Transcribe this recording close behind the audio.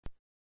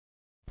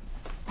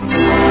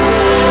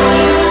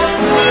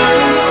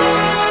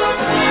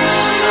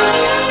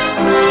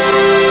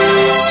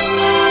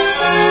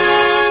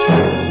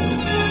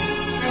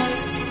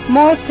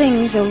More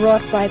things are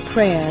wrought by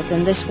prayer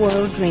than this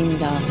world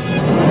dreams of.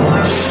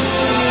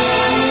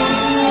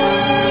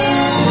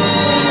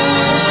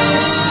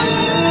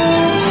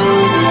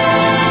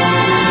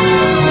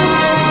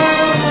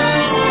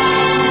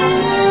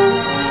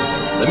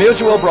 The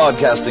Mutual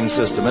Broadcasting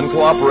System, in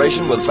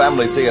cooperation with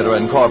Family Theater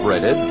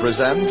Incorporated,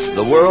 presents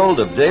The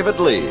World of David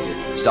Lee,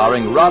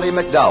 starring Roddy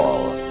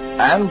McDowall.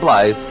 Ann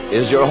Blythe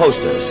is your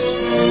hostess.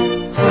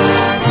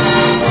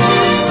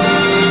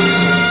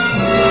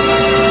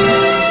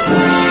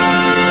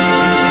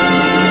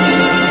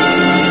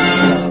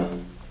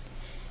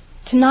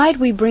 Tonight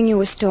we bring you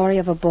a story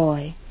of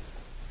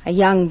a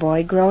young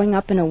boy growing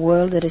up in a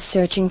world that is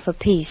searching for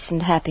peace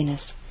and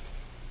happiness.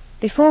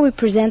 Before we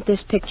present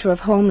this picture of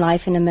home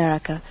life in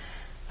America,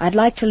 I'd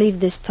like to leave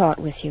this thought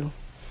with you,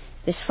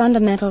 this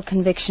fundamental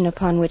conviction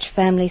upon which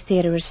family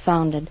theater is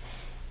founded,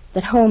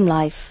 that home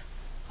life,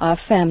 our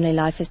family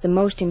life, is the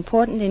most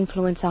important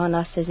influence on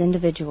us as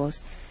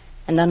individuals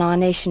and on our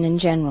nation in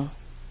general.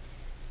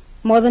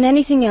 More than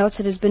anything else,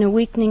 it has been a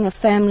weakening of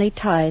family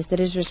ties that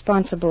is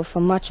responsible for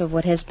much of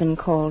what has been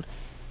called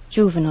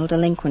juvenile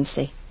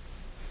delinquency.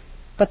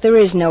 But there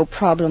is no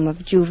problem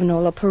of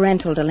juvenile or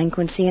parental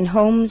delinquency in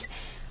homes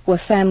where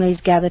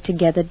families gather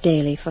together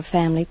daily for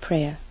family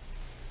prayer.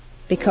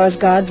 Because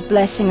God's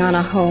blessing on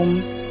a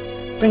home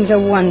brings a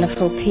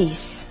wonderful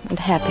peace and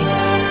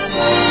happiness.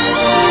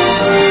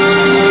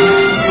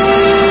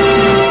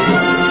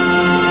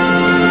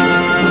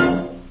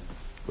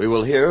 We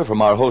will hear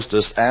from our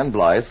hostess, Ann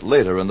Blythe,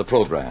 later in the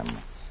program.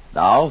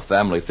 Now,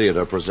 Family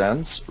Theater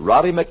presents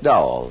Roddy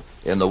McDowall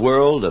in The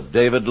World of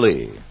David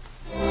Lee.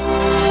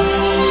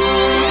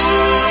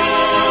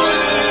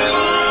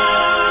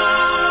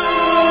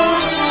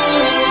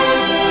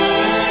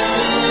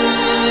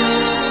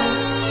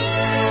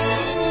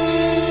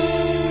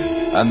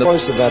 And the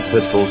voice of that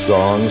fitful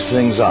song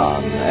sings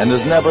on and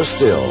is never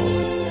still.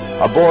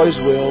 A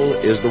boy's will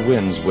is the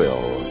wind's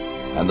will,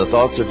 and the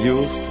thoughts of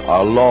youth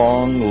are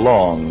long,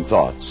 long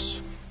thoughts.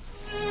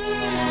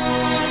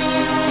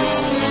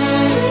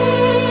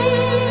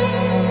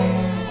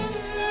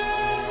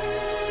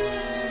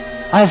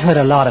 I've heard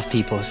a lot of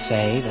people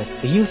say that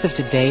the youth of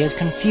today is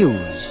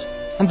confused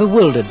and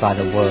bewildered by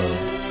the world.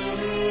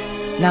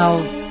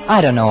 Now,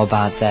 I don't know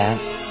about that.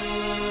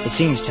 It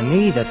seems to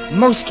me that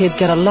most kids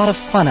get a lot of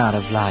fun out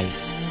of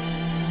life.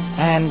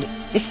 And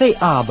if they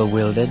are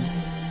bewildered,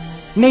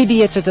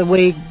 maybe it's at the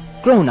way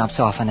grown-ups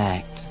often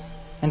act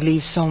and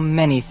leave so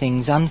many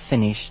things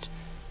unfinished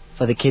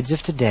for the kids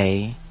of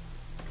today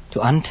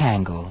to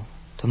untangle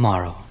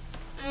tomorrow.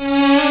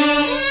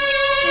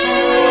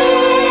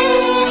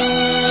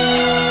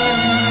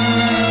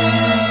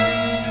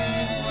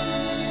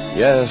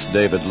 Yes,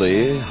 David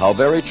Lee, how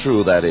very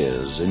true that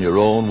is in your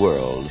own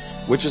world,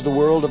 which is the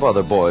world of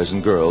other boys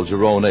and girls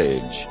your own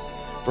age.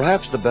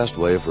 Perhaps the best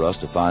way for us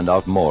to find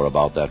out more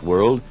about that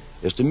world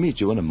is to meet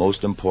you in a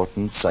most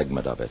important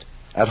segment of it,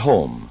 at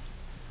home.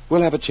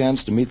 We'll have a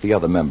chance to meet the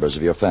other members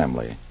of your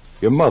family,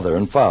 your mother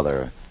and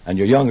father, and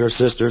your younger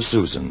sister,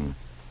 Susan,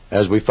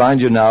 as we find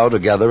you now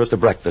together at the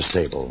breakfast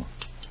table.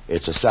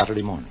 It's a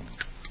Saturday morning.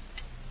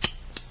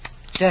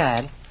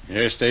 Dad?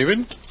 Yes,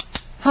 David?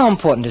 How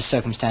important is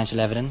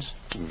circumstantial evidence?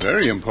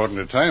 Very important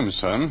at times,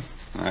 son.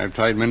 I've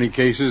tried many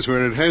cases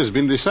where it has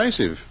been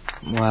decisive.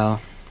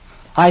 Well,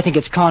 I think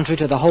it's contrary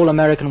to the whole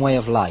American way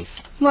of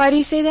life. Why do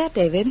you say that,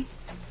 David?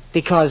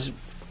 Because,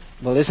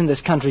 well, isn't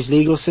this country's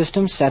legal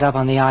system set up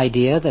on the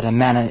idea that a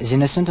man is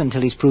innocent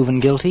until he's proven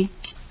guilty?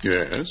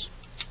 Yes.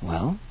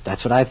 Well,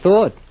 that's what I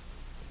thought.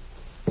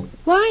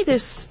 Why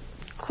this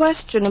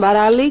question about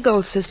our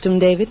legal system,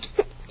 David?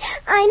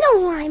 I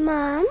know why,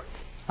 Mom.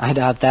 I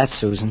doubt that,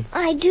 Susan.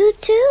 I do,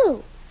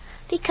 too.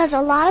 Because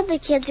a lot of the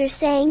kids are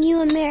saying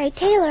you and Mary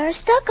Taylor are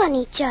stuck on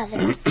each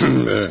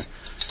other.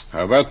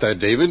 How about that,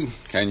 David?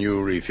 Can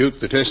you refute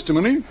the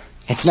testimony?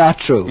 It's not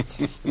true.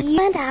 You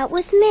went out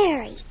with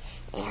Mary,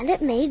 and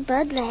it made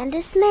Bud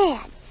Landis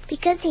mad,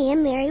 because he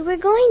and Mary were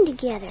going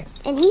together,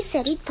 and he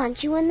said he'd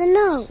punch you in the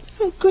nose.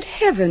 Oh, good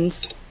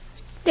heavens.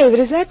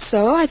 David, is that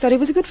so? I thought he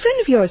was a good friend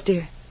of yours,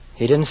 dear.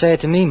 He didn't say it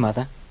to me,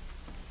 Mother.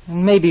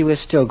 And maybe we're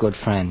still good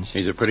friends.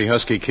 He's a pretty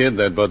husky kid,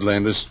 that Bud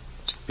Landis.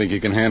 Think you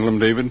can handle him,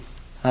 David?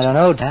 I don't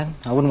know, Dad.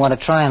 I wouldn't want to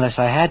try unless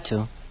I had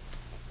to.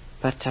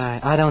 But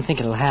I don't think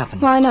it'll happen.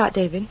 Why not,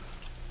 David?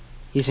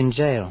 He's in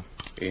jail.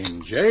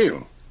 In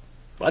jail?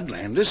 Bud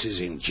Landis is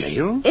in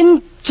jail?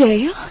 In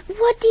jail?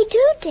 What'd he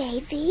do,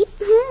 Davy?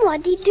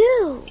 What'd he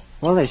do?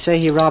 Well, they say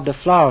he robbed a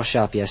floral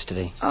shop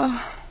yesterday.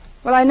 Oh,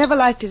 well, I never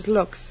liked his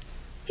looks.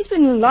 He's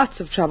been in lots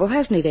of trouble,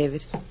 hasn't he,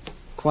 David?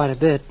 Quite a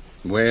bit.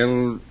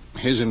 Well,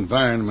 his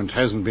environment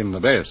hasn't been the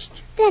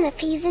best. Then if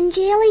he's in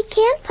jail, he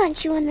can't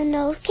punch you in the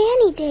nose,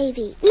 can he,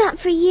 Davy? Not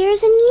for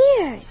years and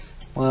years.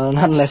 Well,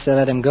 not unless they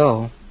let him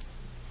go.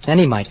 Then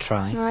he might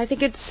try. I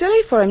think it's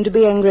silly for him to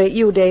be angry at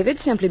you, David,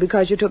 simply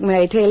because you took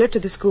Mary Taylor to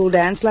the school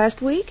dance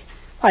last week.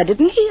 Why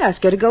didn't he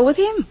ask her to go with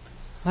him?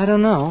 I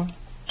don't know.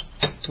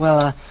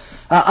 Well,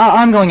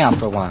 I'm going out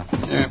for a while.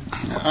 Yeah,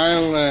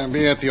 I'll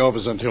be at the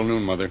office until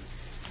noon, Mother.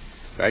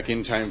 Back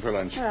in time for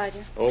lunch. All right,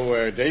 dear.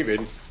 Oh,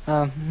 David,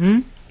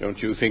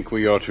 Don't you think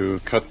we ought to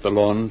cut the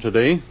lawn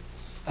today?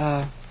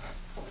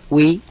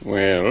 We?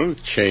 Well,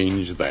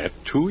 change that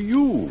to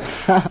you.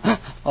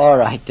 All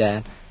right,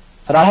 Dad.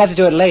 But I'll have to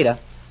do it later.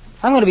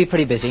 I'm going to be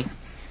pretty busy.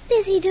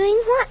 Busy doing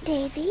what,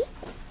 Davy?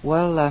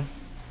 Well,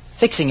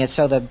 fixing it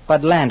so that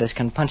Bud Landis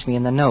can punch me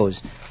in the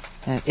nose.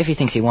 If he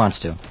thinks he wants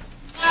to.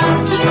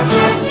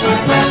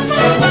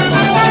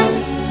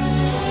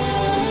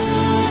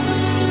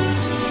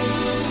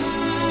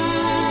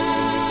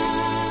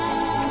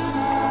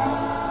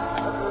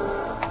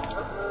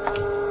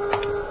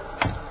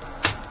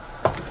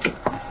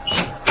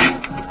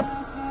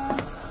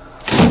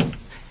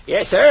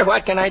 Yes, sir.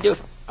 What can I do?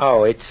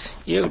 Oh, it's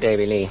you,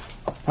 Davy Lee.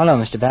 Hello,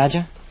 Mr.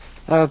 Badger.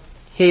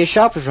 Here your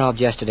shop was robbed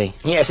yesterday.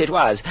 Yes, it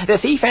was. The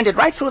thief entered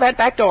right through that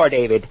back door,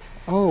 David.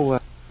 Oh,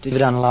 did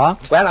it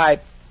unlocked? Well,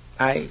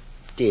 I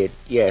did.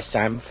 Yes,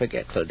 I'm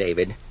forgetful,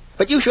 David.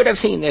 But you should have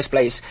seen this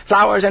place.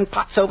 Flowers and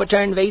pots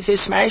overturned, vases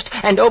smashed,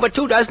 and over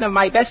 24 of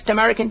my best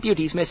American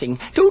beauties missing.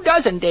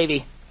 24,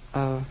 Davy.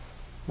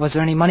 Was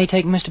there any money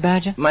taken, Mr.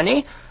 Badger?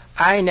 Money?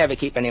 I never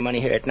keep any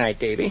money here at night,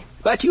 Davy.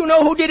 But you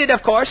know who did it,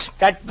 of course.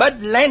 That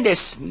Bud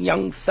Landis,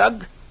 young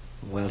thug.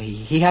 Well,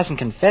 he hasn't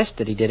confessed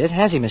that he did it,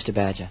 has he, Mr.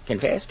 Badger?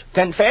 Confessed?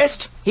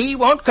 Confessed? He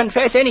won't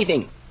confess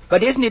anything.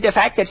 But isn't it a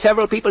fact that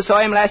several people saw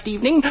him last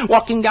evening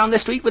walking down the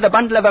street with a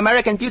bundle of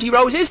American Beauty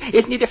roses?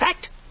 Isn't it a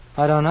fact?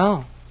 I don't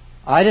know.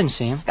 I didn't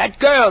see him. That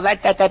girl,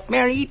 that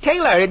Mary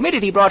Taylor,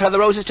 admitted he brought her the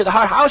roses to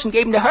her house and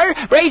gave them to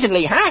her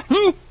brazenly,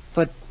 huh?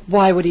 But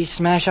why would he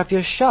smash up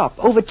your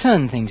shop,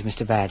 overturn things,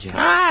 Mr.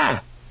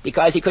 Badger?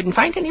 Because he couldn't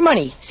find any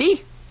money,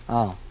 see?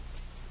 Oh.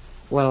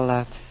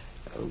 Well,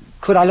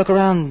 could I look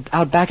around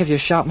out back of your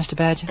shop, Mr.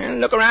 Badger?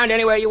 Look around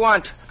anywhere you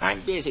want.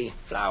 I'm busy.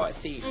 Flower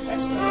thief,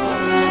 that's it.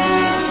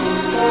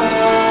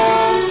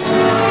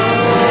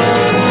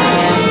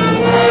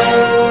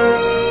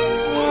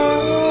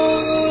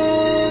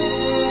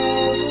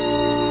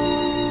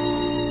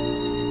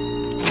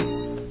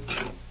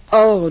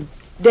 Oh,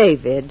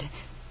 David,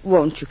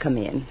 won't you come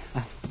in?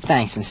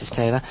 Thanks, Mrs.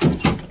 Taylor.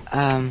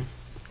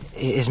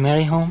 Is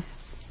Mary home?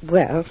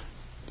 Well,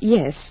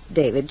 yes,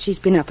 David. She's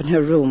been up in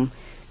her room.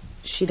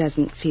 She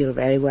doesn't feel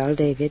very well,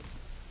 David.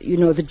 You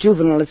know, the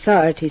juvenile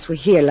authorities were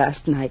here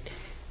last night.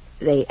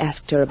 They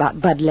asked her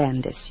about Bud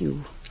Landis.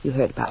 You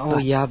heard about Bud. Oh,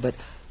 yeah, but,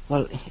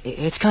 well,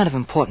 it's kind of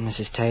important,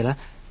 Mrs. Taylor.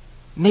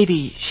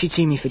 Maybe she'd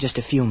see me for just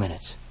a few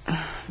minutes.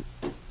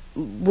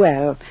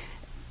 Well,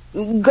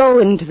 go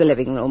into the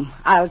living room.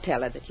 I'll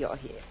tell her that you're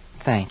here.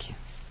 Thank you.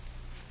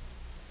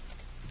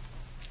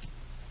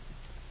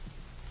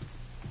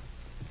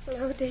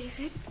 Hello,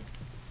 David.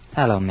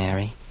 Hello,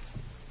 Mary.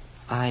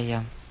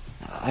 I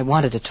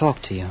wanted to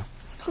talk to you.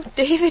 Oh,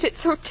 David,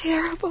 it's so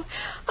terrible.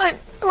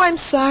 I'm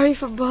sorry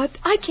for Bud.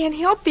 I can't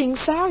help being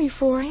sorry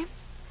for him.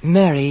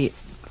 Mary,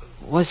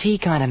 was he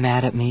kind of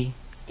mad at me?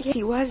 Yes,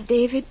 he was,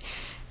 David.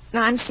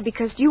 Now, I'm sorry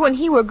because you and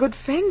he were good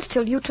friends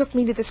till you took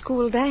me to the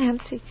school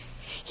dance.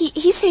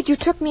 He said you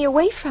took me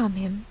away from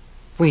him.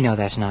 We know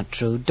that's not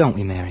true, don't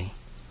we, Mary?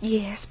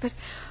 Yes, but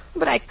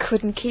I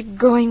couldn't keep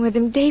going with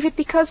him, David,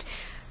 because,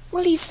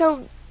 well, he's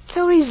so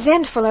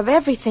resentful of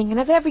everything and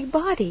of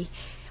everybody.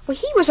 Well,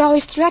 he was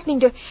always threatening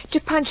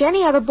to punch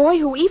any other boy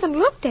who even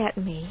looked at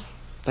me.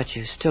 But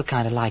you still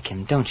kind of like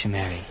him, don't you,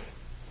 Mary?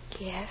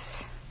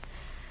 Yes.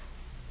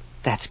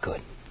 That's good.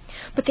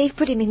 But they've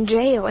put him in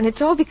jail, and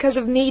it's all because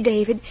of me,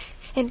 David.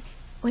 And,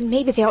 well,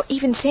 maybe they'll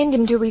even send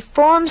him to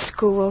reform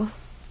school.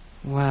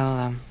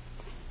 Well,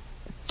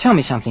 tell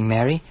me something,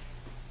 Mary.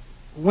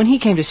 When he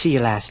came to see you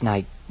last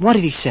night, what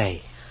did he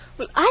say?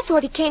 Well, I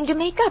thought he came to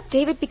make up,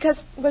 David,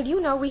 because, well, you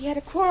know, we had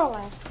a quarrel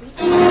last week.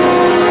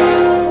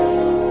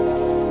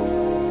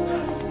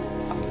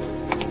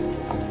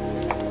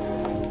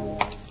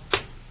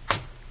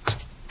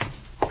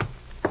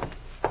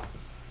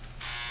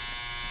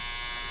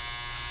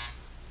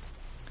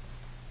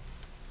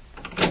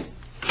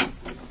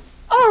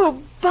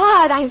 Oh,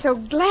 Bud, I'm so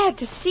glad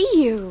to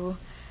see you.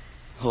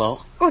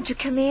 Hello? Won't you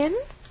come in?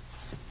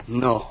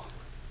 No.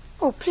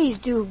 Oh, please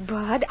do,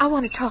 Bud. I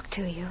want to talk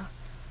to you.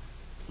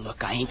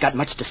 Look, I ain't got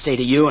much to say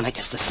to you, and I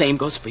guess the same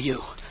goes for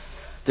you.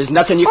 There's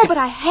nothing you can... Oh, but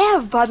I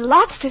have, Bud.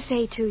 Lots to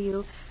say to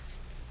you.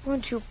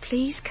 Won't you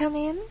please come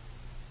in?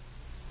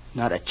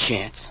 Not a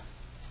chance.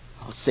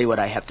 I'll say what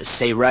I have to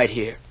say right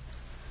here.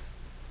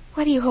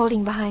 What are you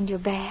holding behind your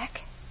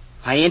back?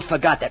 I ain't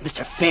forgot that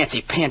Mr.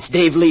 Fancy Pants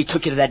Dave Lee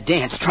took you to that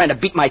dance trying to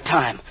beat my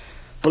time.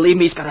 Believe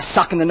me, he's got a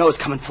sock in the nose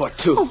coming for it,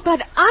 too. Oh,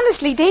 but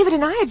honestly, David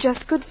and I are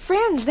just good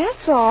friends,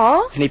 that's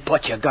all. And he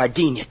bought you a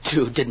gardenia,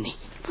 too, didn't he?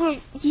 Well,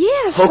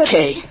 yes,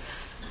 Okay. But...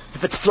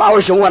 If it's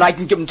flowers you want, I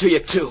can give them to you,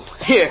 too.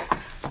 Here,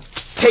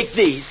 take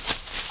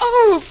these.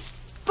 Oh,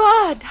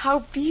 Bud, how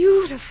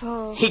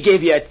beautiful. He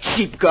gave you a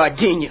cheap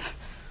gardenia.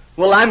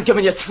 Well, I'm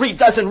giving you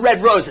 36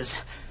 red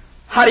roses.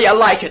 How do you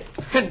like it?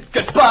 And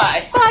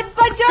goodbye. Bud,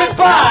 don't...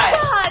 Goodbye.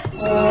 Bud.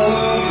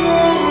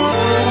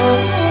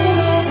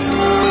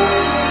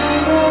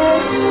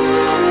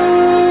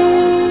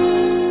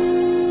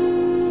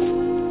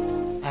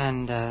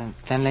 And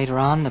then later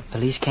on, the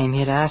police came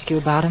here to ask you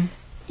about him?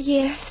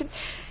 Yes,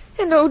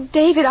 And, oh,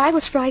 David, I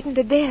was frightened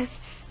to death.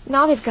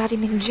 Now they've got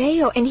him in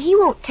jail, and he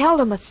won't tell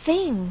them a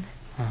thing.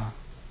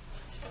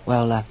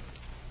 Well,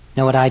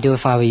 know what I'd do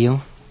if I were you?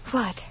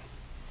 What?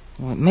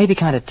 Well, it may be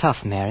kind of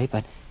tough, Mary,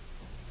 but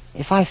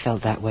if I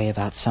felt that way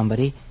about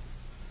somebody,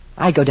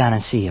 I'd go down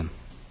and see him.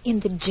 In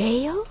the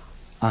jail?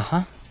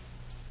 Uh-huh.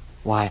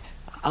 Why,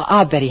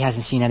 I'll bet he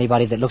hasn't seen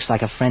anybody that looks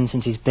like a friend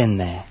since he's been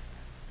there.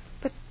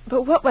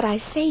 But what would I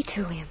say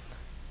to him?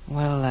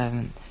 Well,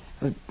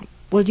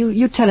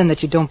 you tell him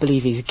that you don't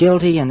believe he's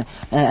guilty and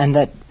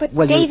that... But,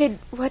 well, David,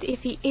 what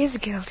if he is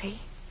guilty?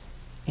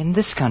 In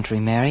this country,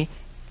 Mary,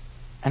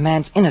 a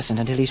man's innocent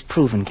until he's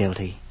proven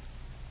guilty.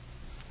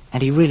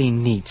 And he really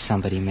needs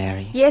somebody,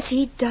 Mary. Yes,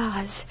 he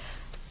does.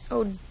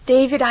 Oh,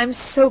 David, I'm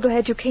so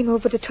glad you came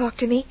over to talk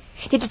to me.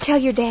 Did you tell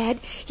your dad?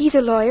 He's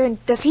a lawyer,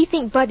 and does he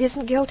think Bud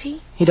isn't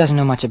guilty? He doesn't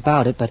know much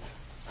about it, but...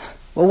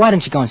 Well, why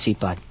don't you go and see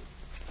Bud?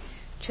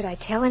 Should I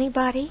tell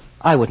anybody?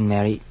 I wouldn't,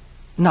 Mary.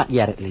 Not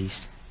yet, at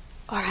least.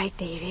 All right,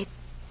 David.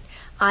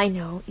 I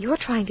know. You're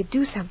trying to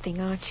do something,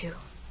 aren't you?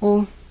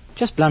 Oh,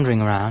 just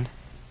blundering around.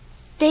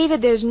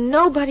 David, there's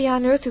nobody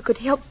on earth who could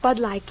help Bud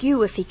like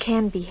you if he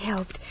can be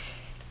helped.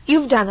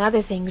 You've done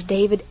other things,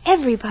 David.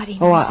 Everybody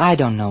knows. Oh, I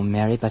don't know,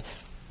 Mary, but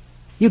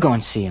you go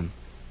and see him.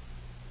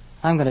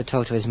 I'm going to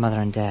talk to his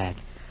mother and dad.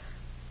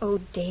 Oh,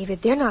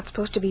 David, they're not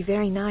supposed to be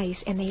very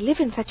nice, and they live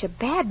in such a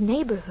bad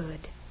neighborhood.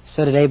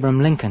 So did Abraham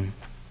Lincoln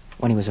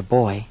when he was a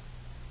boy.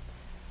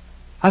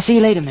 I'll see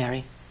you later,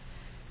 Mary.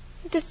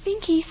 To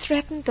think he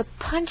threatened to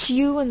punch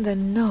you in the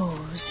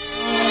nose.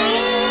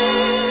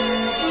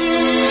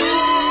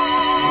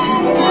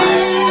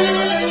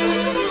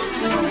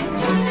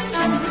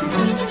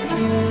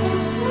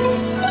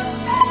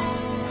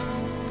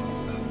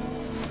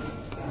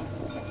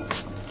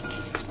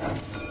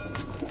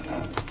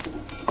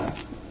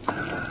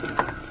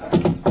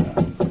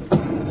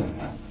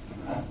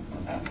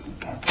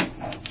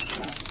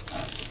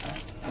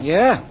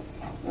 Yeah?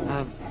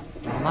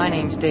 My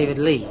name's David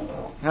Lee.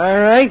 All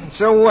right,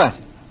 so what?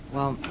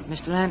 Well,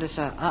 Mr. Landis,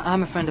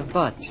 I'm a friend of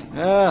Bud's.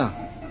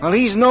 Oh, well,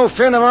 he's no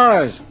friend of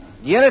ours.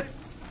 Get it?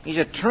 He's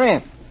a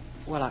tramp.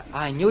 Well,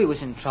 I knew he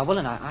was in trouble,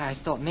 and I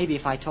thought maybe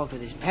if I talked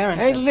with his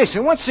parents... Hey,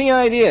 listen, what's the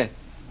idea?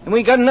 And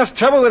we got enough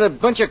trouble with a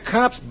bunch of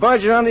cops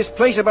barging around this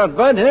place about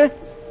Bud, huh?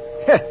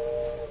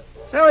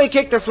 So he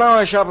kicked the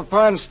flower shop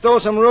apart and stole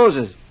some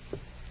roses.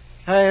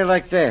 How you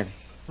like that?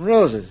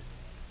 Roses.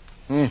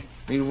 If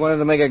he wanted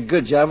to make a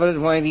good job of it,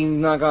 why didn't he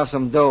knock off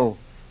some dough?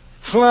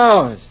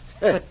 Flowers.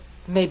 But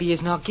maybe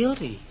he's not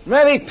guilty.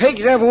 Maybe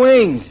pigs have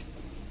wings.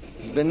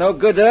 He's been no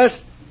good to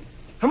us.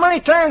 How many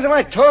times have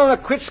I told him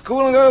to quit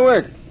school and go to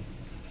work?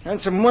 Earn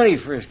some money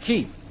for his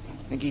keep.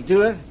 Think he'd do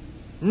that?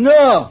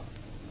 No.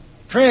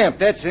 Tramp,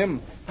 that's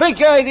him.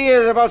 Big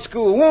ideas about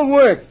school. Won't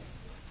work.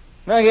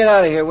 Now get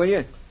out of here, will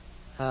you?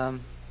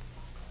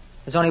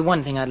 There's only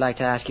one thing I'd like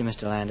to ask you,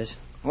 Mr. Landis.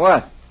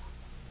 What?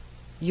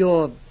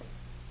 You're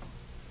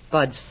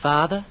Bud's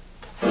father?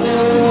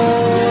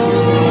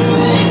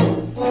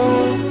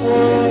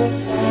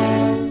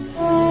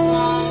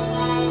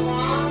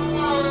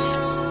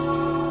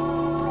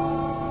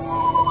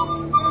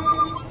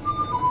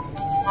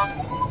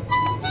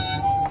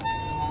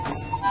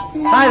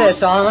 Hi there,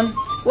 Solomon.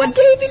 Well,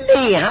 Davy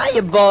Lee,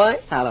 hiya, boy.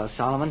 Hello,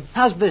 Solomon.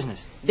 How's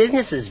business?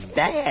 Business is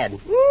bad.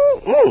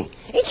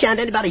 Ain't shined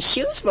anybody's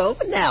shoes for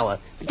over an hour.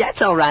 But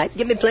that's all right.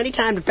 Give me plenty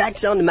time to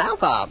practice on the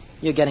mouth harp.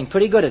 You're getting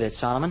pretty good at it,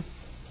 Solomon.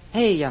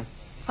 Hey,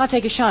 I'll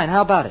take a shine.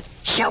 How about it?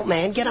 Shout,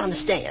 man. Get on the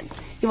stand.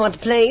 You want the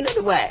plain or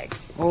the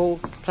wax? Oh,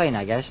 plain,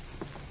 I guess.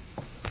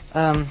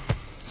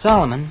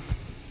 Solomon,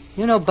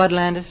 you know Bud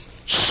Landis?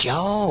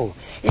 Sure.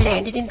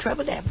 Landed in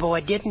trouble, that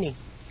boy, didn't he?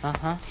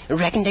 Uh-huh. I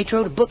reckon they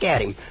throwed a book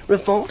at him.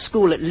 Reform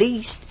school, at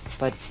least.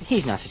 But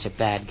he's not such a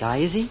bad guy,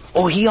 is he?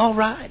 Oh, he all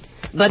right.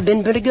 Bud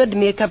been pretty good to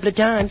me a couple of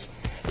times.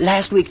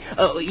 Last week,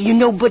 you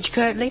know Butch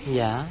Kirtley?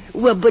 Yeah.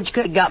 Well, Butch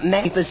Kirtley got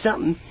mad for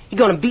something. He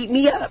gonna beat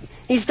me up.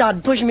 He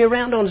started pushing me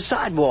around on the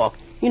sidewalk.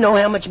 You know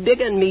how much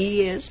bigger than me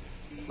he is.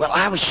 Well,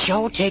 I was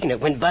sure taking it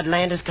when Bud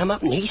Landis come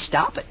up and he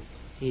stopped it.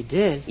 He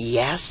did?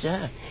 Yes,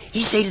 sir.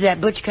 He say to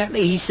that Butch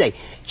Kirtley, he say,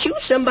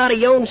 choose somebody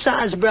your own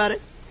size, brother.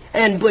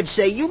 And Butch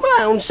say, you my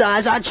own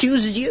size, I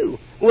chooses you.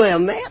 Well,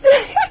 man,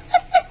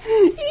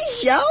 he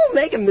sure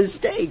make a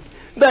mistake.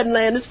 Bud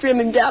Landis trim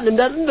him down to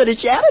nothing but a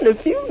shadow in a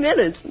few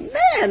minutes. Man,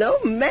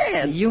 oh,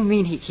 man. You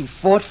mean he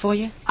fought for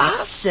you?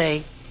 I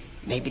say,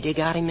 maybe they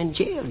got him in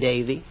jail,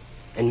 Davy.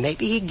 And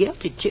maybe he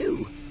guilty,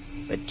 too.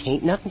 But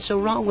tain't nothing so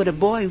wrong with a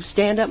boy who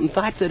stand up and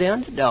fight for the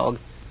underdog.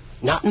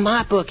 Not in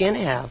my book,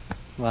 anyhow.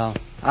 Well,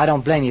 I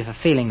don't blame you for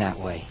feeling that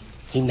way.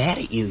 He mad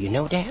at you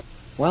know that?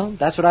 Well,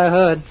 that's what I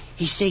heard.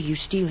 He say you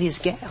steal his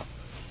gal.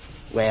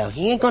 Well,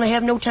 he ain't gonna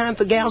have no time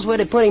for gals where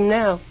they put him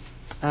now.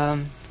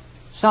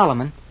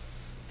 Solomon,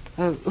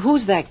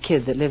 who's that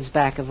kid that lives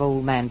back of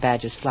Old Man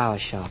Badger's flower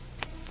shop?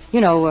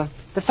 You know,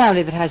 the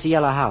family that has the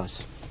yellow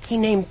house. He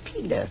named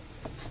Peter.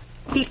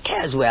 Pete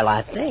Caswell,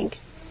 I think.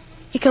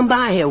 He come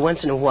by here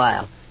once in a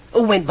while.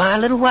 Oh, went by a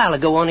little while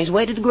ago on his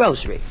way to the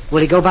grocery.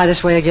 Will he go by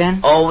this way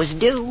again? Always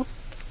do.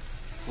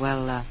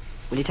 Well,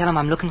 will you tell him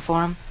I'm looking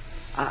for him?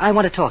 I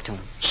want to talk to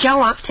him.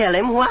 Show up, tell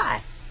him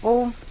why.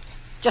 Oh,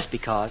 just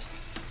because.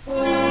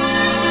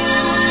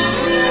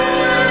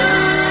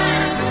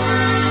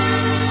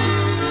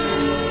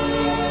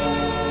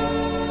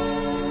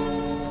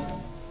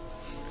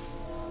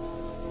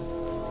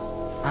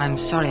 I'm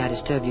sorry I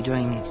disturbed you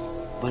during,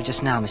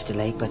 just now, Mr.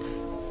 Lake, but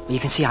you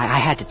can see I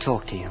had to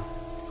talk to you.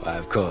 Why,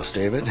 of course,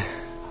 David.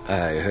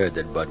 I heard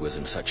that Bud was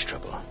in such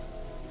trouble.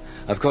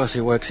 Of course,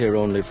 he works here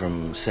only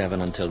from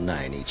 7 until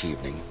 9 each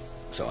evening,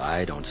 so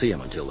I don't see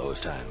him until those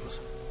times.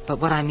 But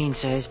what I mean,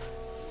 sir, is,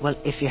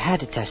 if you had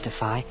to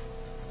testify,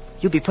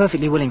 you'd be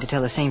perfectly willing to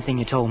tell the same thing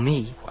you told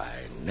me. Why,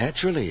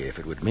 naturally, if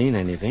it would mean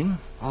anything.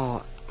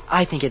 Oh,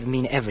 I think it would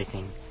mean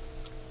everything.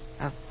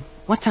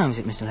 What time is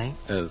it, Mr.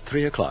 Lake?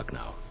 3 o'clock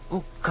now.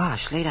 Oh,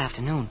 gosh, late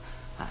afternoon.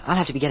 I'll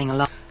have to be getting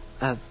along.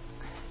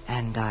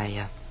 And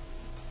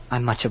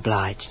I'm much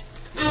obliged.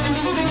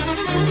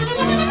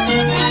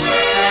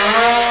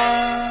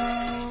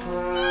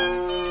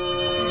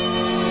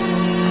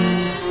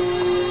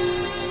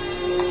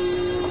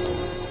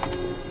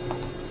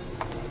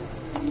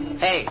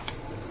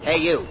 Hey,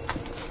 you.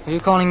 Are you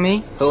calling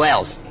me? Who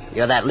else?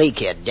 You're that Lee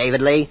kid,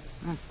 David Lee?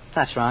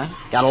 That's right.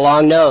 Got a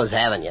long nose,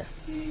 haven't you?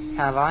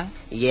 Have I?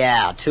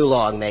 Yeah, too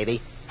long,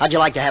 maybe. How'd you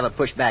like to have it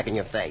pushed back in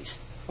your face?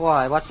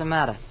 Why? What's the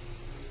matter?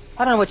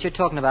 I don't know what you're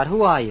talking about.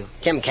 Who are you?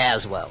 Tim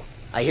Caswell.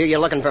 I hear you're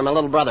looking for my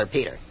little brother,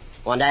 Peter.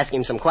 Wanted to ask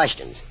him some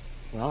questions.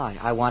 Well,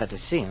 I wanted to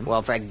see him.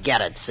 Well,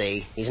 forget it,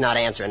 see? He's not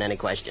answering any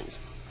questions.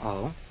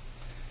 Oh?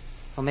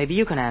 Well, maybe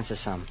you can answer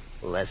some.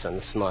 Listen,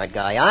 smart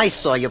guy, I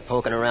saw you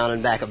poking around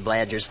in back of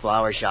Bladger's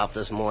flower shop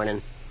this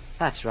morning.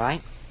 That's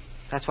right.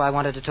 That's why I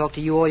wanted to talk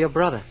to you or your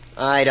brother.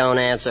 I don't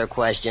answer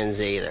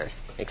questions either.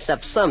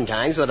 Except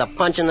sometimes with a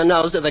punch in the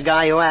nose to the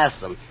guy who asks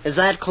them. Is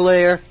that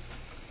clear?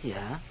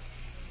 Yeah.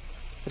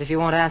 But if you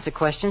won't answer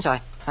questions,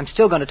 I'm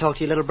still going to talk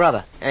to your little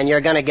brother. And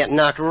you're going to get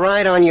knocked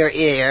right on your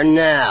ear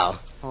now.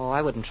 Oh,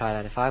 I wouldn't try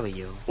that if I were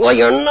you. Well,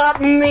 you're not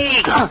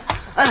me!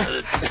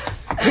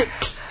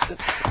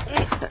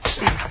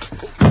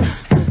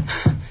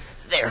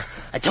 There.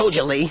 I told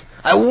you, Lee.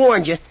 I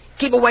warned you.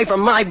 Keep away from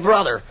my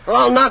brother, or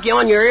I'll knock you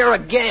on your ear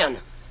again.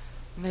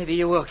 Maybe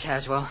you will,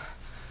 Caswell.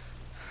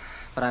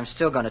 But I'm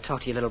still going to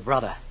talk to your little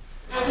brother.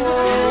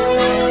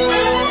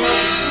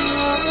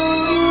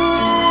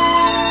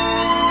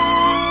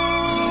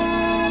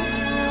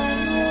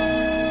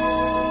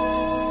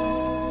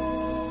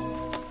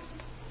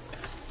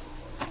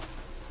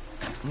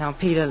 Now,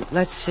 Peter,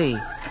 let's see.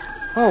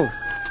 Oh,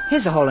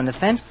 here's a hole in the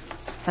fence.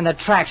 And the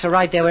tracks are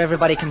right there where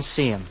everybody can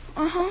see them.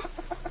 Uh-huh.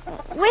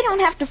 We don't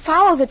have to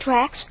follow the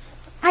tracks.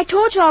 I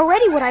told you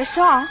already what I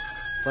saw.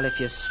 Well, if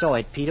you saw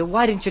it, Peter,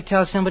 why didn't you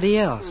tell somebody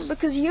else?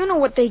 Because you know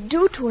what they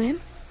do to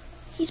him.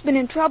 He's been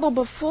in trouble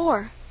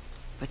before.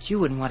 But you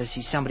wouldn't want to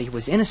see somebody who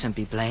was innocent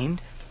be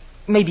blamed.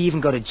 Maybe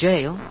even go to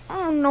jail.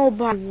 Oh,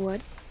 nobody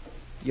would.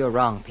 You're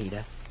wrong,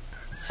 Peter.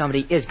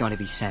 Somebody is going to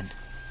be sent.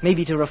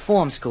 Maybe to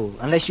reform school,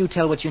 unless you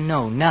tell what you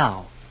know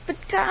now. But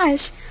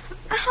gosh,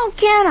 how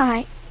can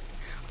I?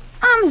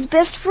 I'm his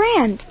best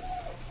friend.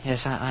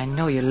 Yes, I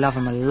know you love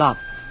him a lot.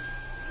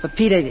 But,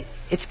 Peter,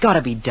 it's got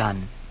to be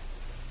done.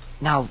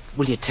 Now,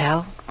 will you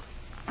tell?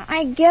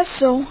 I guess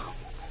so.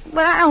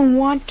 But I don't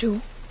want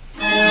to.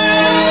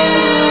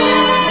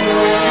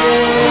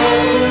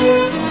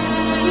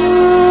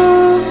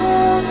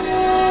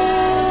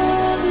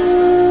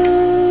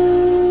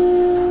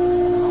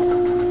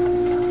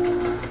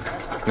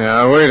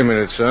 Now, wait a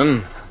minute,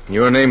 son.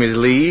 Your name is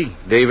Lee?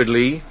 David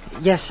Lee?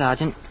 Yes,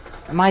 Sergeant.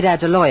 My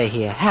dad's a lawyer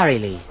here, Harry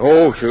Lee.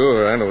 Oh,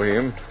 sure, I know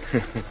him.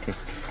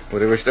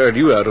 Whatever started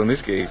you out on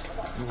this case?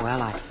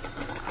 Well,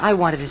 I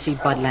wanted to see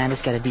Bud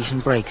Landis get a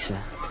decent break, sir.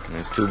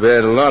 It's too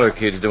bad a lot of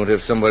kids don't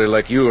have somebody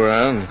like you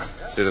around,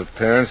 instead of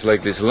parents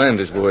like this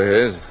Landis boy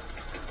has.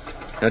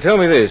 Now, tell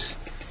me this.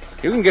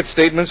 You can get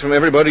statements from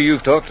everybody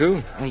you've talked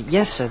to?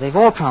 Yes, sir. They've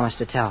all promised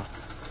to tell.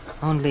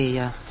 Only,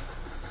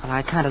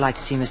 I'd kind of like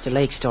to see Mr.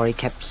 Lake's story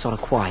kept sort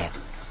of quiet.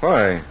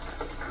 Why?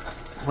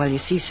 Well, you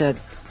see, sir,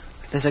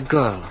 there's a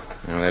girl.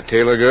 Now, that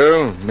Taylor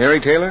girl?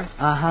 Mary Taylor?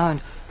 Uh-huh.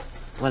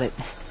 Well,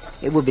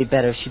 it would be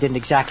better if she didn't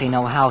exactly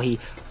know how he,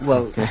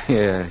 well...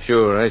 Yeah,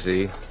 sure, I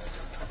see.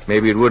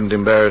 Maybe it wouldn't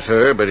embarrass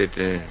her, but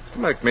it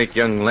might make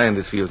young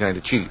Landis feel kind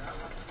of cheap.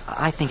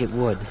 I think it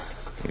would.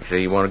 You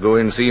say you want to go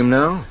in and see him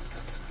now?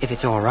 If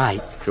it's all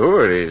right.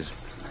 Sure it is.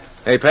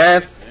 Hey,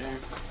 Pat,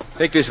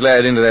 take this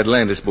lad into that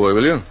Landis boy,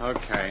 will you?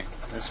 Okay.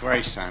 This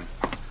way, son.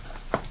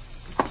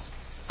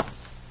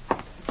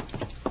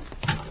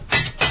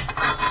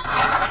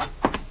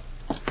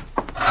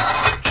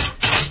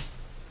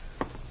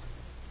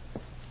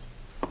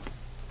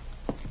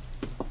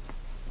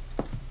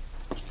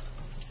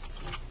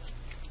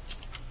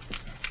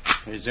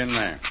 He's in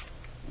there.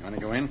 You want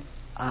to go in?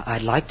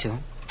 I'd like to.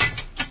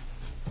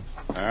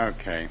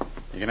 Okay.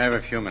 You can have a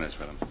few minutes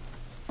with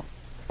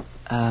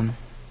him.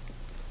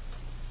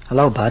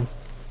 Hello, Bud.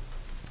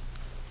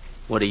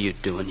 What are you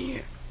doing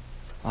here?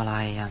 Well,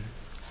 I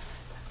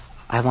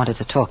wanted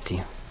to talk to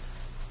you.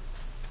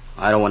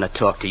 I don't want to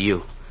talk to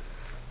you.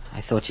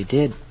 I thought you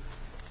did.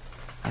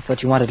 I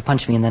thought you wanted to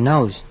punch me in the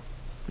nose.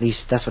 At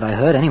least that's what I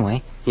heard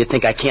anyway. You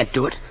think I can't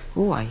do it?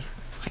 Oh, I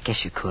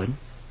guess you could.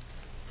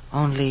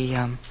 Only,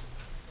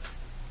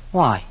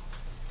 why?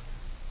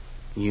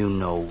 You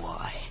know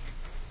why.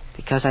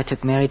 Because I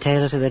took Mary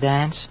Taylor to the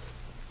dance?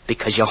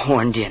 Because you're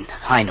horned in.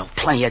 I know.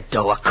 Plenty of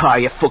dough, a car,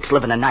 your folks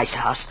live in a nice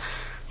house.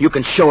 You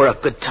can show her a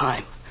good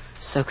time.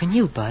 So can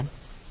you, Bud.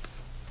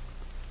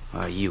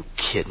 Are you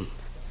kidding?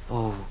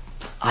 Oh,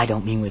 I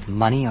don't mean with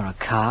money or a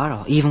car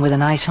or even with a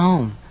nice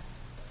home.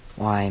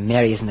 Why,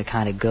 Mary isn't the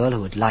kind of girl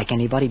who would like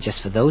anybody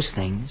just for those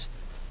things.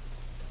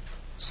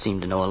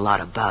 Seem to know a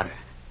lot about her.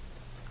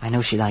 I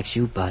know she likes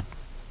you, Bud.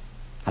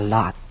 A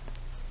lot.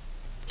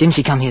 Didn't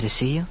she come here to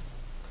see you?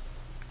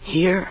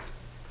 Here?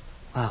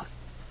 Well,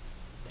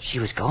 she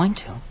was going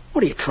to.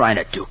 What are you trying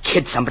to do?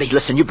 Kid somebody?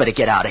 Listen, you better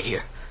get out of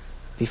here.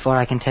 Before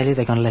I can tell you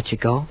they're going to let you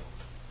go?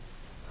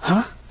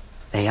 Huh?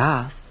 They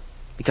are.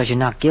 Because you're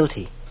not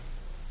guilty.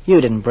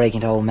 You didn't break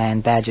into old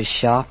man Badger's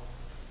shop.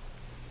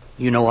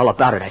 You know all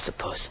about it, I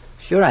suppose.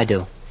 Sure I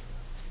do.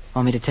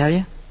 Want me to tell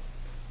you?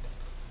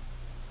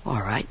 All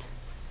right.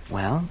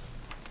 Well,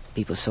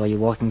 people saw you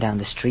walking down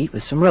the street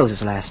with some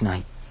roses last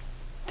night.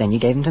 Then you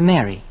gave them to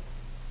Mary.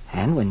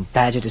 And when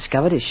Badger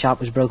discovered his shop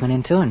was broken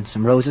into and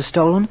some roses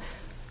stolen,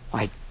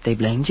 why, they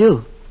blamed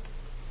you.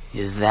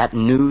 Is that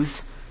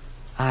news?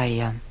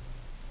 I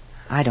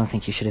don't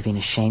think you should have been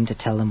ashamed to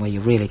tell them where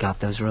you really got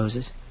those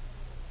roses.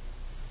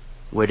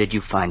 Where did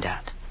you find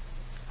out?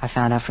 I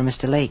found out from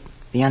Mr. Lake,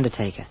 the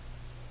undertaker.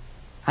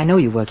 I know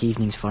you work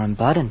evenings for him,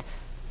 Bud, and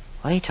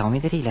well, he told me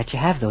that he let you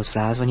have those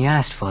flowers when you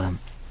asked for them.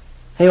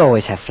 They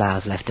always have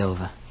flowers left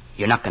over.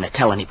 You're not going to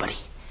tell anybody?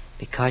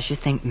 Because you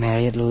think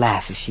Mary'd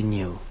laugh if she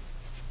knew.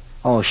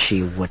 Oh,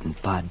 she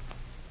wouldn't, Bud.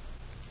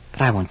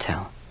 But I won't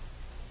tell.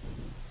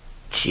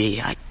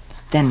 Gee,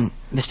 Then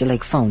Mr.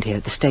 Lake phoned here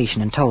at the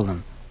station and told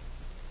them.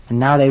 And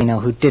now they know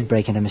who did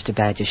break into Mr.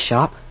 Badger's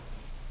shop.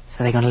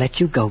 So they're going to let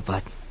you go,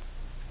 Bud.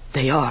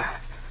 They are?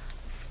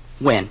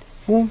 When?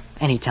 Well,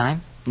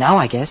 anytime. Now,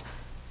 I guess.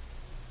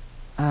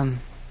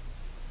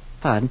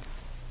 Bud,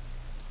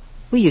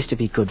 we used to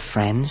be good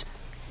friends.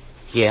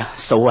 Yeah,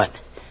 so what?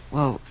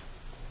 Well,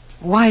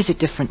 why is it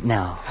different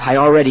now? I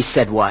already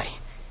said why.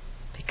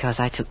 Because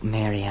I took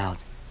Mary out.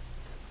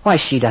 Why,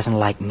 she doesn't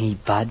like me,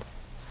 Bud.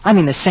 I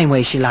mean the same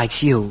way she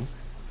likes you.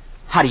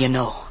 How do you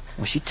know?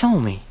 Well, she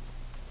told me.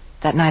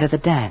 That night at the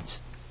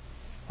dance.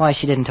 Why,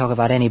 she didn't talk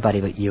about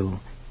anybody but you.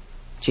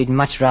 She'd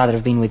much rather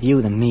have been with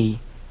you than me.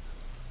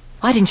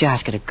 Why didn't you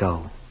ask her to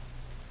go?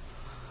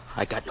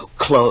 I got no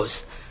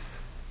clothes.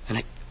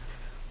 And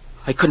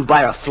I couldn't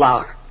buy her a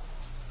flower.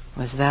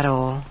 Was that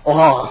all?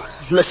 All.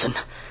 Listen.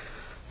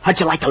 How'd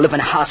you like to live in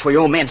a house where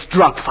your old man's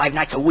drunk 5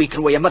 nights a week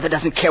and where your mother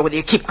doesn't care whether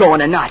you keep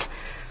going or not?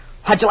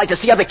 How'd you like to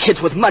see other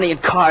kids with money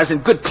and cars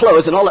and good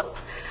clothes and all that?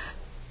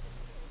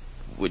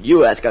 Would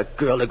you ask a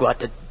girl to go out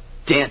to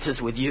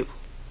dances with you?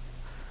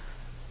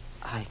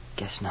 I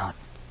guess not.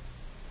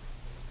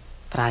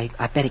 But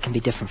I bet it can be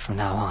different from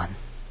now on.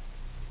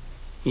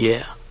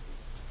 Yeah.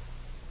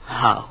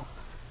 How?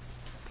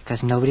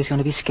 Because nobody's going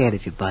to be scared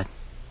of you, Bud.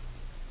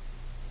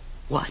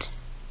 What?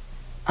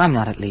 I'm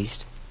not, at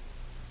least.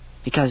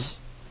 Because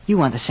you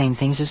want the same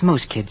things as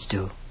most kids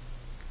do.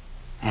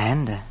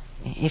 And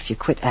if you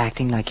quit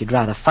acting like you'd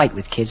rather fight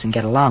with kids and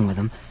get along with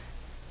them,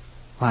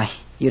 why,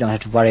 you don't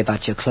have to worry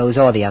about your clothes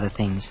or the other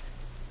things.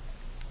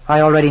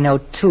 I already know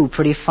 2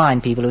 pretty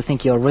fine people who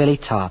think you're really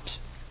tops.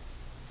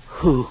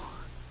 Who?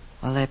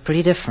 Well, they're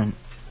pretty different.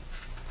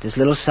 There's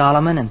little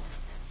Solomon and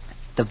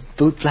the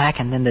bootblack,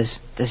 and then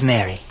there's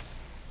Mary.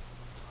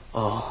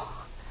 Oh.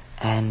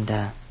 And,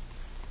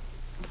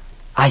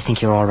 I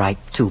think you're all right,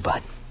 too,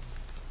 Bud.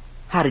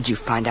 How did you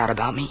find out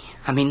about me?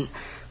 I mean,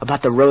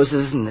 about the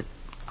roses and that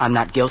I'm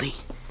not guilty?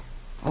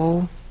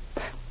 Oh,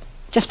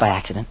 just by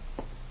accident.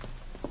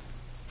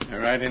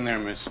 You're right in there,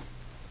 miss.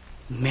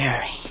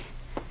 Mary.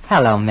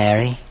 Hello,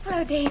 Mary.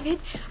 Hello, David.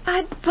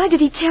 Bud, did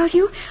he tell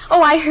you?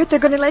 Oh, I heard they're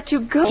going to let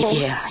you go.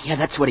 Yeah,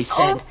 that's what he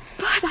said. Oh,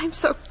 Bud, I'm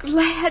so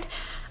glad.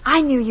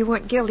 I knew you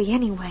weren't guilty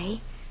anyway.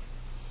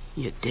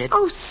 You did?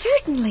 Oh,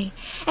 certainly.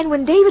 And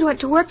when David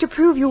went to work to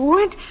prove you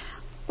weren't,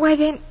 why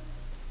then...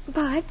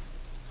 Bud?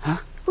 Huh?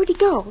 Where'd he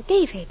go,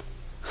 David?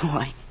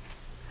 Why,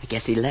 I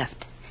guess he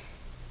left.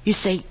 You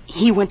say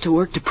he went to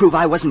work to prove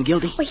I wasn't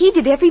guilty? Well, he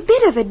did every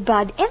bit of it,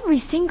 Bud. Every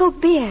single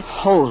bit.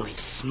 Holy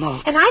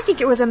smoke. And I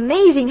think it was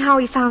amazing how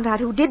he found out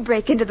who did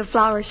break into the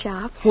flower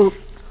shop. Well,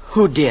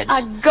 who did?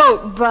 A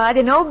goat, Bud.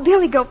 An old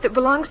billy goat that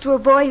belongs to a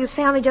boy whose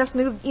family just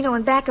moved,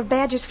 in back of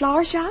Badger's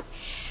flower shop.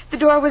 The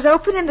door was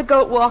open and the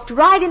goat walked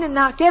right in and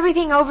knocked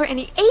everything over, and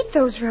he ate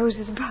those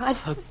roses, Bud.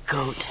 A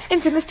goat.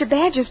 And so Mr.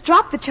 Badger's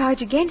dropped the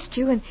charge against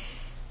you,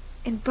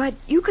 and Bud,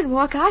 you can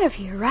walk out of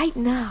here right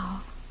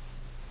now.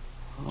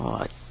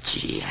 Oh,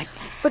 gee,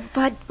 But,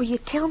 Bud, will you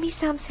tell me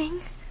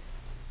something?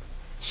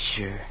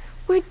 Sure.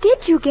 Where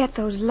did you get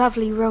those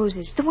lovely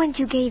roses, the ones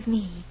you gave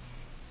me?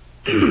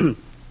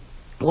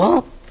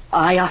 Well,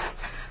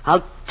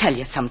 I'll tell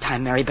you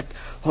sometime, Mary, but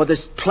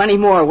there's plenty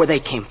more where they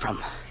came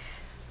from.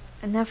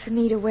 Enough for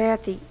me to wear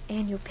at the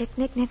annual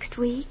picnic next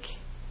week?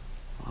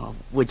 Oh,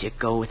 would you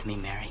go with me,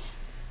 Mary?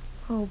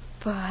 Oh,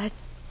 Bud,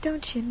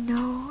 don't you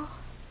know?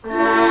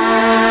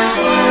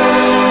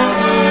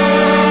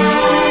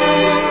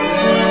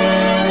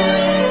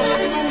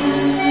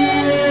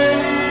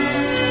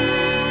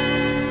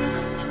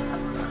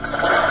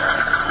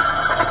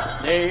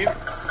 David?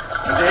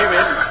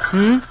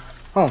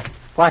 Oh,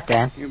 what,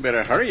 Dad? You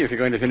better hurry if you're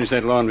going to finish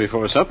that lawn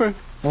before supper.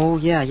 Oh,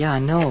 yeah, I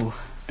know.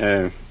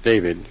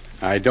 David,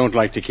 I don't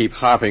like to keep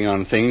harping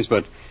on things,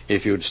 but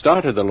if you'd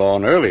started the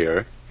lawn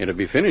earlier, it'd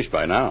be finished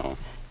by now.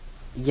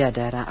 Yeah,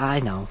 Dad, I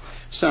know.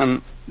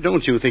 Son,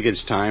 don't you think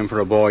it's time for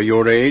a boy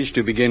your age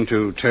to begin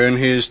to turn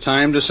his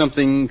time to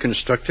something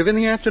constructive in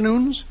the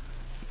afternoons?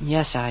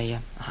 Yes, I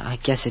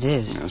guess it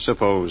is.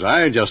 Suppose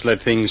I just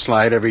let things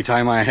slide every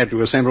time I had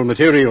to assemble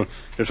material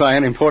to try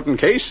an important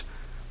case.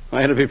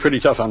 Well, it'd be pretty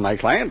tough on my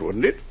client,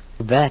 wouldn't it?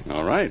 You bet.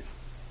 All right.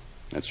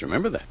 Let's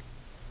remember that.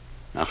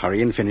 Now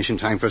hurry and finish in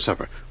time for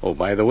supper. Oh,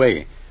 by the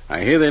way,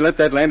 I hear they let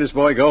that Landis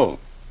boy go.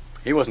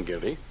 He wasn't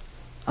guilty.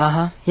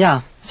 Uh-huh.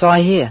 Yeah, so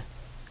I hear.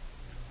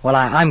 Well,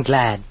 I'm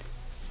glad.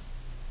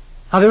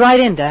 I'll be right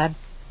in, Dad.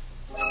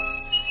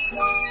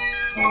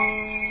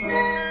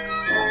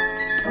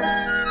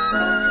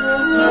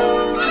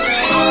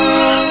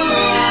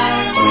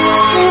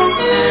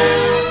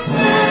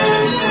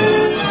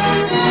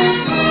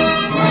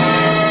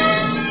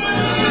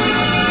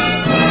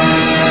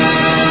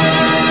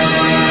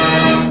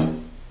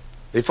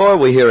 Before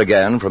we hear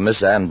again from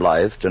Miss Ann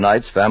Blythe,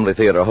 tonight's Family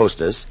Theater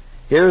hostess,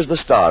 here's the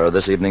star of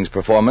this evening's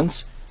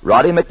performance,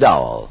 Roddy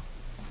McDowall.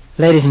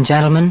 Ladies and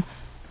gentlemen,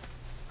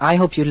 I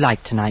hope you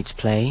liked tonight's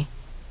play.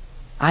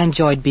 I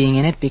enjoyed being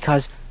in it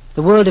because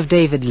the world of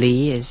David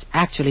Lee is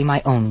actually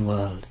my own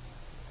world,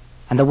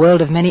 and the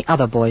world of many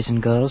other boys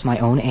and girls my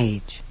own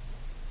age.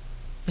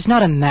 It's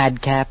not a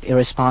madcap,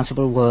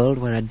 irresponsible world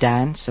where a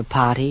dance, a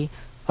party,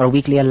 or a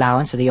weekly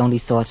allowance are the only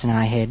thoughts in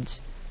our heads.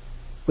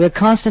 We're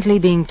constantly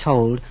being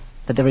told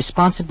that the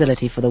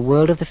responsibility for the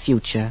world of the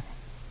future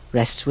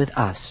rests with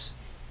us.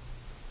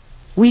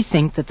 We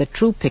think that the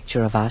true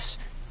picture of us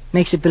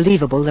makes it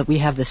believable that we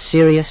have the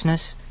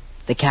seriousness,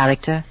 the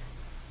character,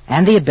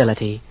 and the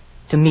ability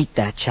to meet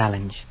that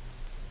challenge.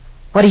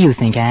 What do you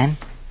think, Anne?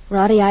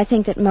 Roddy, I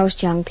think that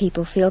most young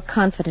people feel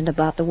confident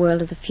about the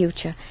world of the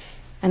future,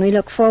 and we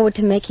look forward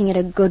to making it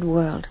a good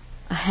world,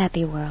 a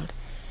happy world.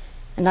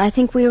 And I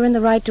think we are in the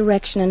right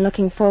direction in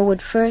looking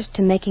forward first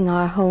to making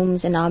our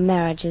homes and our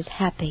marriages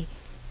happy,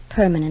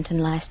 permanent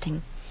and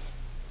lasting.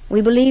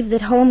 We believe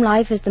that home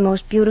life is the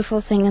most beautiful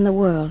thing in the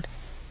world,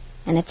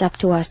 and it's up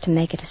to us to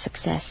make it a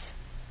success,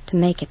 to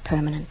make it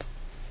permanent.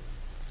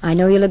 I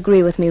know you'll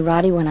agree with me,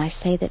 Roddy, when I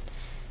say that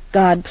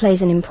God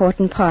plays an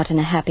important part in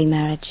a happy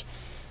marriage,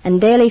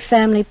 and daily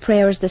family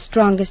prayer is the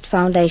strongest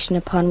foundation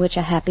upon which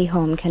a happy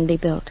home can be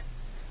built.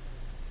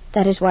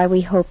 That is why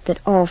we hope that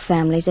all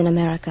families in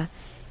America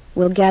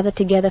will gather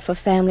together for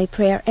family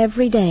prayer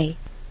every day,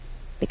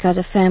 because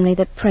a family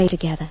that prays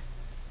together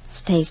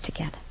stays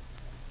together.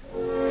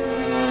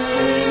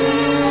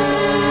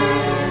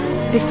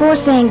 Before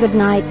saying good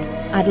night,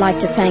 I'd like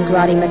to thank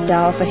Roddy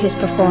McDowall for his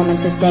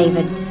performance as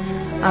David.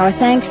 Our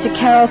thanks to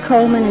Carol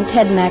Coleman and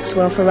Ted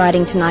Maxwell for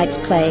writing tonight's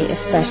play,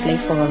 especially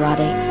for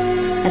Roddy,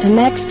 and to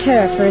Max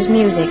Turr for his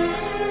music.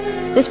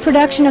 This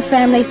production of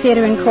Family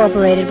Theater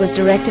Incorporated was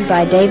directed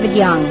by David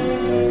Young.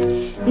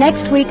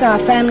 Next week, our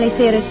Family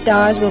Theater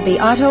stars will be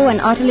Otto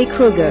and Ottilie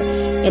Kruger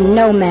in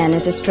No Man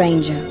is a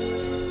Stranger.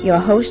 Your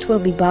host will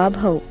be Bob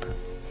Hope.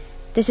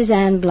 This is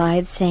Ann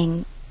Blythe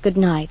saying good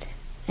night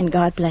and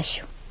God bless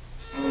you.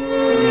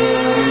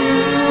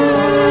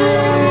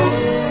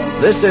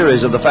 This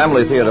series of the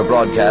Family Theater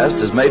broadcast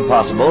is made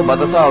possible by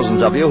the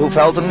thousands of you who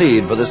felt the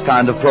need for this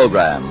kind of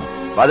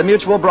program, by the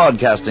Mutual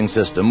Broadcasting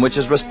System, which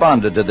has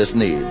responded to this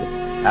need,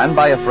 and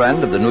by a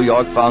friend of the New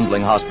York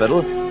Foundling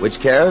Hospital, which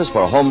cares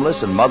for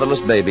homeless and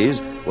motherless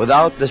babies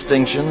without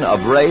distinction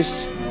of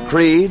race,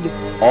 creed,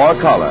 or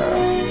color.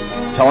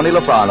 Tony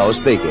Lafrano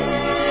speaking.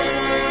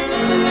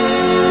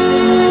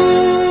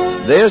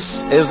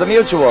 This is the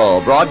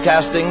Mutual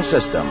Broadcasting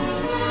System.